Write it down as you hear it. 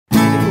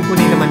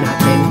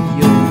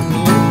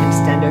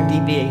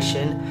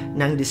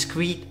ng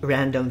discrete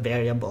random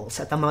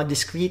variables. At ang mga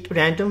discrete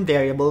random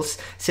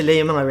variables, sila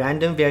yung mga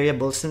random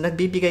variables na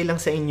nagbibigay lang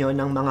sa inyo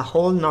ng mga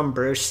whole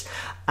numbers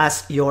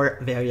as your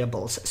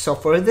variables. So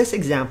for this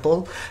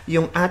example,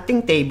 yung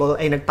ating table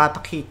ay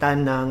nagpapakita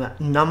ng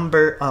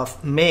number of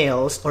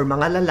males or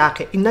mga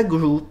lalaki in a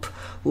group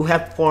who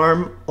have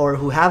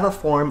a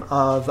form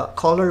of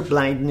color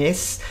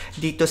blindness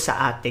dito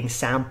sa ating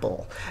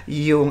sample.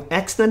 Yung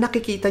X na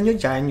nakikita nyo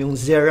dyan, yung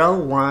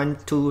 0,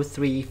 1, 2,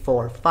 3,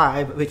 4,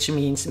 5, which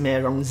means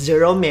merong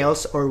 0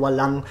 males or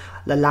walang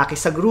lalaki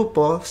sa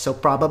grupo, so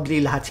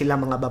probably lahat sila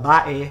mga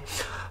babae.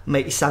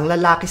 May isang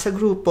lalaki sa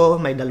grupo,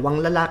 may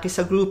dalawang lalaki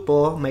sa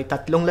grupo, may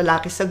tatlong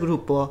lalaki sa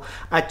grupo,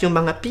 at yung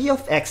mga P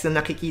of X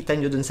na nakikita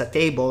nyo dun sa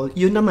table,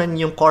 yun naman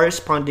yung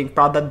corresponding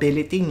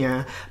probability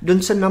niya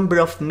dun sa number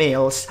of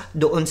males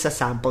doon sa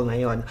sample na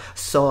yun.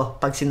 So,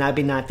 pag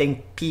sinabi natin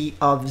P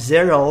of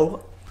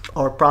 0,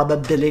 or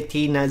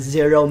probability na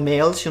 0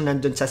 males yung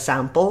nandun sa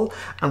sample,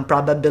 ang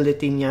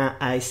probability niya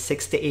ay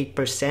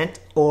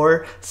 68%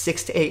 or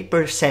 68%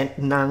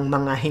 ng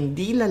mga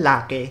hindi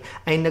lalaki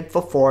ay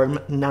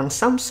nagpo-form ng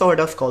some sort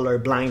of color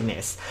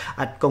blindness.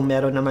 At kung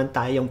meron naman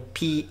tayong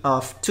P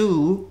of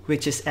 2,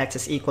 which is X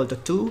is equal to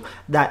 2,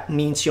 that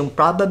means yung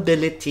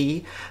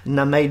probability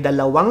na may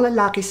dalawang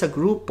lalaki sa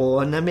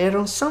grupo na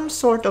merong some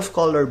sort of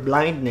color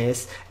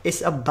blindness is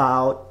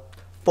about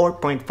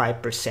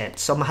 4.5%.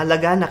 So,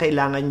 mahalaga na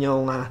kailangan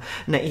nyo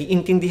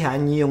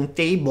naiintindihan yung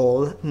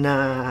table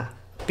na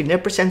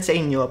pinapresent sa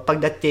inyo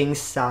pagdating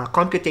sa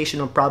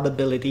computational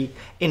probability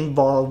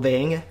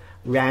involving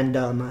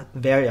random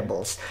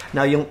variables.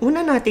 Now, yung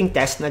una nating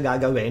test na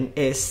gagawin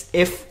is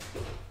if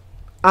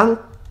ang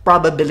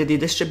probability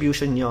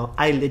distribution nyo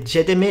ay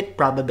legitimate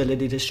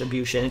probability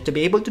distribution. And to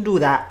be able to do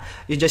that,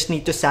 you just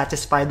need to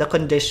satisfy the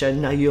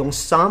condition na yung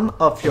sum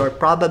of your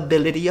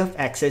probability of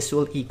x's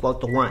will equal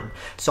to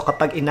 1. So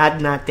kapag inad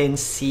natin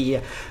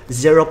si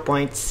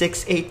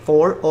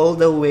 0.684 all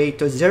the way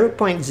to 0.00,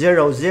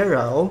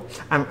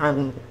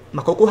 ang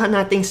makukuha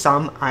nating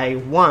sum ay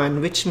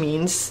 1, which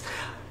means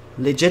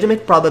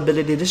legitimate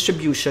probability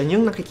distribution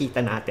yung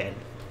nakikita natin.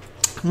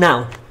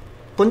 Now,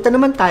 punta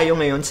naman tayo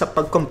ngayon sa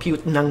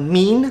pag-compute ng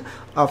mean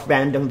of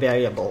random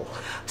variable.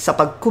 Sa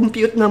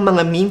pag-compute ng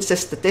mga mean sa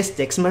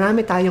statistics,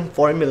 marami tayong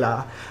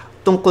formula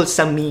tungkol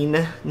sa mean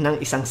ng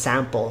isang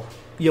sample.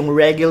 Yung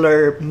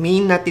regular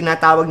mean na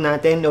tinatawag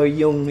natin or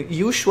yung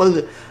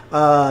usual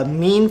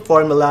mean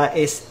formula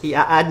is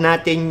i-add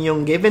natin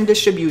yung given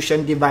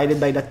distribution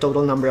divided by the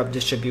total number of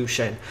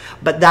distribution.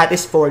 But that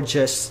is for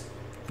just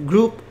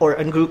group or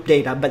ungrouped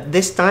data. But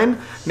this time,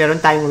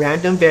 meron tayong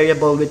random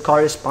variable with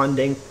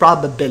corresponding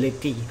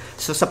probability.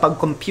 So sa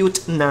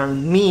pag-compute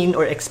ng mean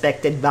or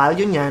expected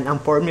value niyan, ang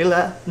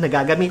formula na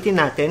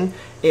gagamitin natin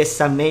is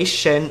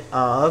summation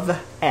of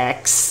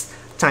x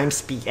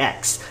times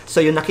px. So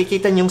yung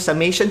nakikita nyong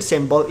summation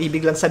symbol,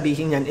 ibig lang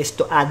sabihin yan is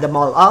to add them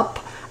all up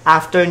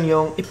after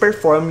nyong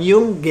i-perform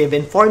yung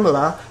given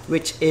formula,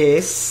 which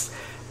is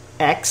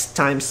x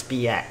times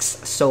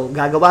px. So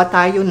gagawa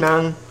tayo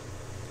ng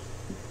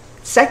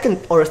second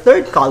or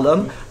third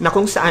column na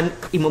kung saan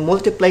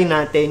i-multiply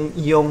natin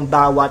yung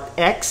bawat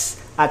x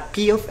at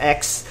p of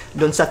x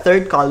dun sa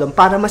third column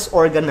para mas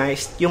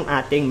organized yung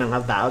ating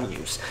mga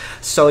values.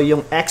 So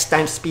yung x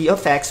times p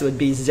of x would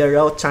be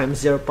 0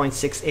 times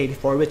 0.684,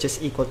 which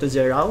is equal to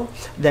 0.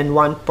 Then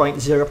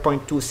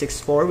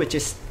 1.0.264, which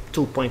is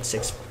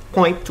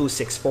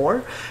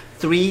 2.264.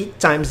 3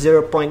 times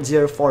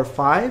 0.045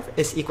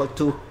 is equal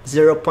to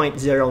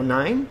 0.09.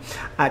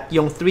 At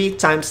yung 3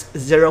 times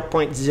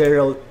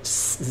 0.006,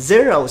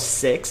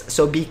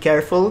 so be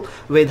careful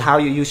with how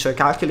you use your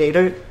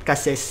calculator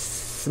kasi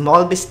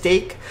small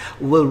mistake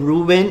will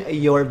ruin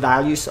your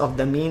values of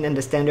the mean and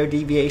the standard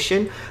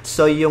deviation.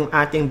 So yung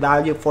ating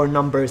value for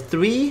number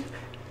 3,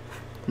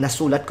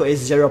 nasulat ko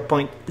is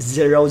 0.0018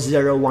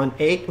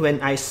 when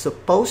I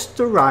supposed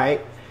to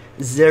write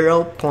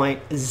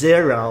 0.018.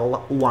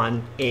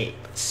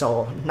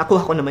 So,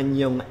 nakuha ko naman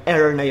yung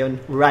error na yun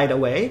right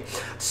away.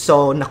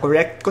 So,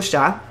 nakorect ko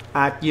siya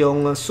at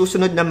yung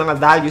susunod na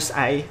mga values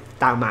ay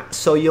tama.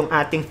 So, yung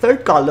ating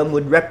third column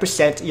would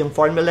represent yung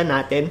formula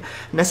natin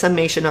na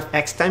summation of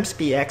x times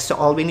px. So,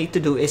 all we need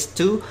to do is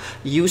to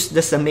use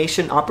the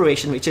summation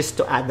operation, which is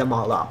to add them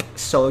all up.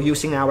 So,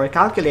 using our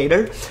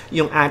calculator,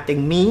 yung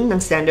ating mean ng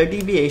standard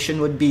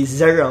deviation would be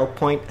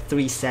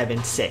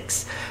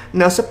 0.376.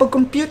 Now, sa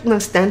pag-compute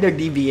ng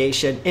standard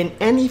deviation in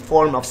any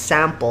form of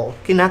sample,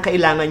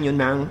 kinakailangan nyo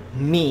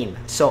ng mean.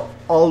 So,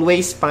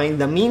 always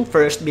find the mean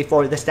first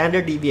before the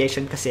standard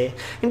deviation kasi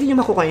hindi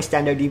nyo makukuha yung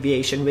standard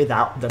deviation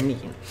without the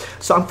mean.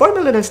 So, ang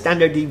formula ng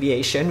standard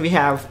deviation, we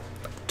have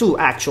two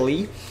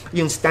actually.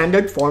 Yung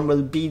standard form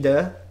will be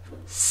the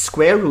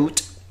square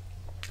root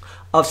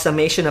of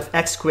summation of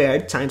x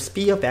squared times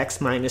p of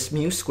x minus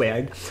mu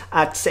squared.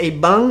 At sa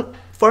ibang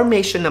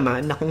formation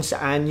naman na kung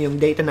saan yung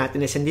data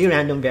natin is hindi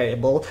random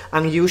variable,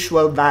 ang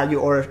usual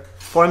value or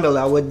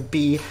formula would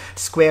be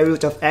square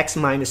root of x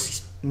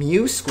minus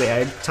mu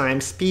squared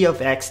times p of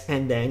x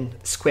and then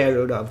square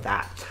root of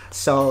that.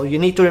 So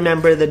you need to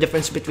remember the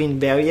difference between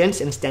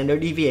variance and standard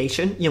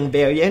deviation. Yung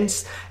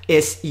variance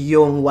is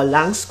yung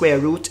walang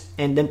square root,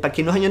 and then pag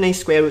kinuha nyo na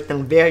yung square root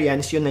ng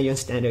variance, yun na yung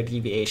standard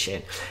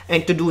deviation.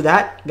 And to do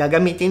that,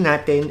 gagamitin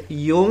natin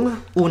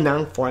yung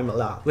unang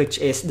formula, which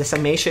is the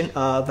summation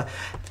of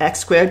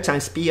x squared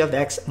times p of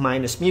x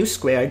minus mu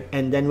squared,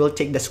 and then we'll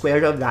take the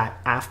square root of that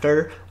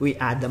after we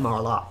add them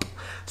all up.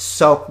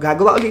 So,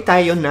 gagawa ulit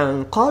tayo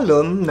ng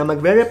column na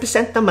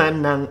magre-represent naman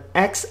ng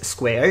x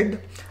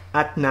squared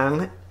at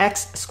ng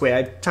x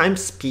squared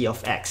times p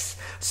of x.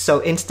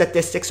 So, in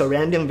statistics or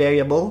random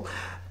variable,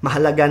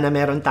 mahalaga na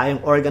meron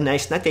tayong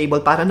organized na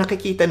table para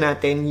nakikita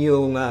natin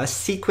yung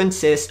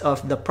sequences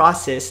of the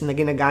process na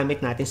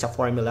ginagamit natin sa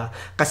formula.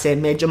 Kasi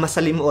medyo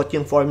masalimuot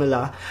yung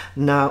formula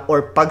na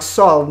or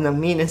pag-solve ng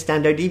mean and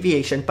standard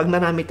deviation pag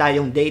marami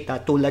tayong data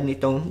tulad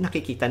nitong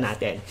nakikita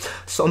natin.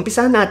 So,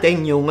 umpisahan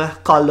natin yung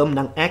column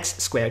ng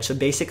x squared. So,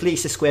 basically,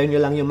 isi-square nyo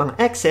lang yung mga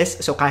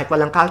x's. So, kahit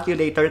walang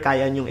calculator,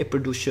 kaya nyong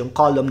i-produce yung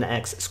column na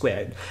x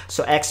squared.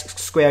 So, x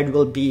squared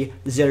will be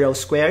 0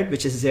 squared,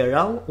 which is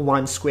 0, 1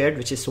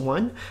 squared, which is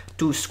 1,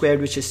 2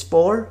 squared, which is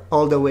 4,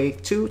 all the way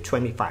to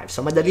 25.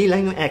 So, madali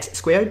lang yung x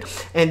squared.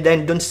 And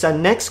then, dun sa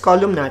next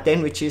column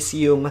natin, which is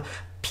yung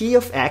p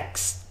of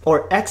x,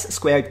 or x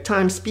squared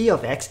times p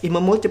of x,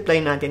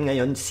 imamultiply natin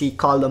ngayon si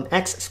column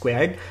x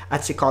squared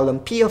at si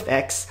column p of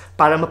x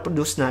para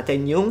ma-produce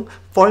natin yung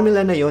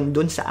formula na yun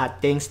dun sa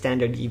ating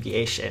standard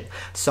deviation.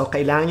 So,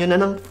 kailangan nyo na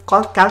ng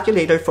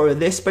calculator for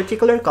this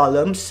particular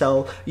column.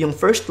 So, yung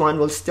first one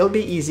will still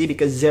be easy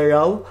because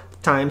 0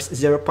 times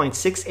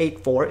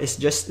 0.684 is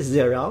just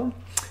 0.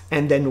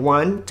 And then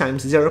 1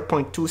 times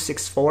 0.264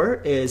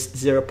 is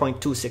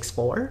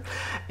 0.264.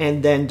 And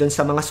then dun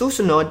sa mga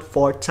susunod,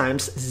 4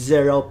 times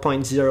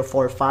 0.045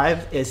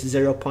 is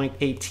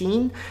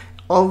 0.18.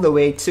 All the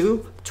way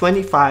to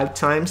 25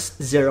 times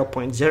 0.00,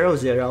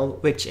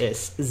 which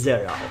is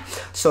 0.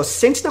 So,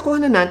 since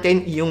nakuha na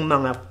natin yung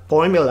mga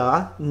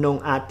formula ng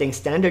ating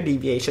standard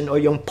deviation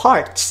or yung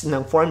parts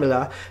ng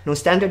formula ng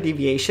standard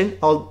deviation,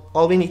 all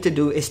we need to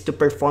do is to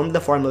perform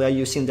the formula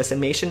using the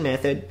summation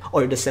method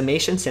or the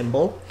summation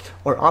symbol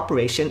or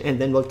operation, and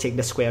then we'll take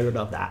the square root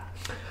of that.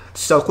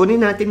 So,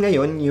 kunin natin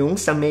ngayon yung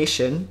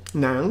summation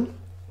ng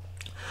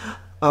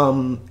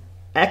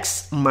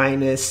x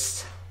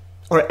minus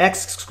or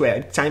x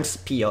squared times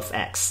p of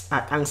x.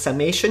 At ang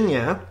summation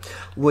niya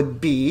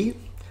would be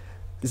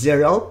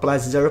 0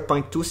 plus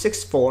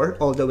 0.264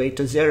 all the way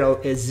to 0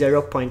 is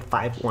 0.514.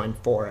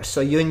 So,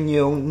 yun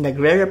yung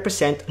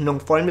nagre-represent nung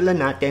formula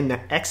natin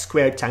na x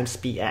squared times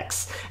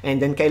px.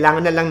 And then,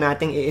 kailangan na lang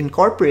natin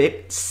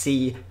i-incorporate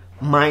si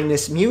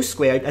minus mu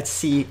squared at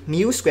si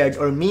mu squared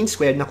or mean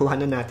squared,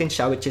 nakuha na natin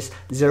siya, which is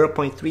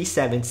 0.376.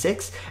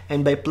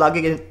 And by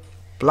plugging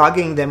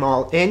them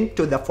all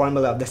into the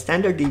formula of the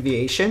standard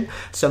deviation,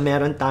 so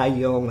meron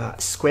tayong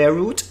square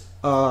root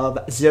of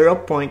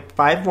 0.514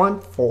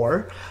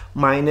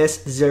 minus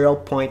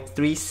 0.376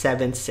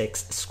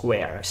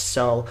 square.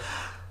 So,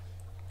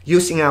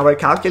 using our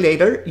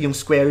calculator, yung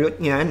square root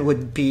niyan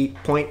would be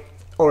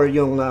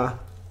yung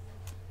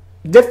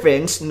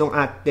difference ng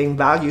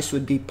ating values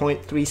would be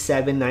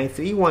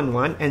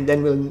 0.379311, and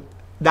then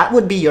that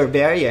would be your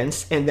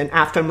variance, and then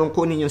after mong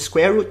kunin yung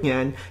square root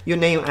niyan, yun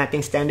na yung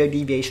ating standard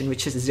deviation,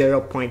 which is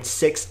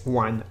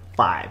 0.615.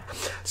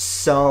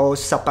 So,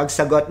 sa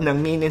pagsagot ng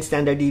mean and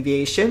standard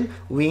deviation,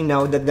 we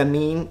know that the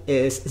mean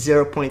is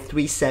 0.376,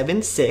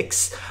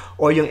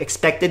 or yung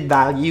expected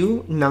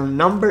value ng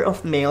number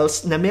of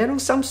males na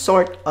merong some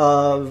sort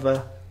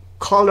of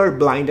color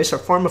blindness or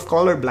form of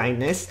color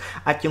blindness,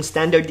 at yung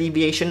standard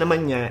deviation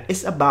naman niya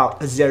is about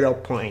 0.6.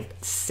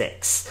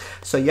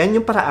 So, yan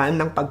yung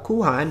paraan ng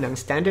pagkuha ng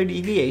standard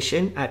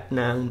deviation at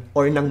ng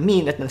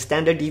mean at ng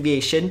standard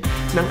deviation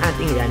ng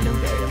ating random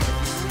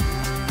variables.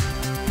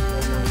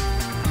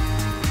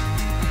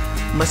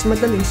 Mas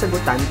madaling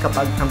sagutan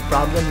kapag ang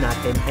problem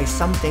natin ay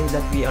something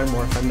that we are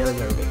more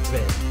familiar with.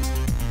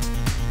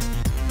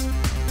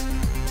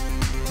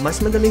 Mas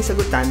madaling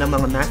sagutan ng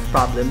mga math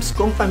problems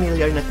kung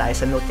familiar na tayo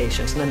sa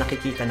notations na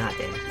nakikita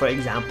natin. For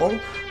example,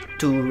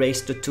 2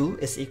 raised to 2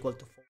 is equal to 4.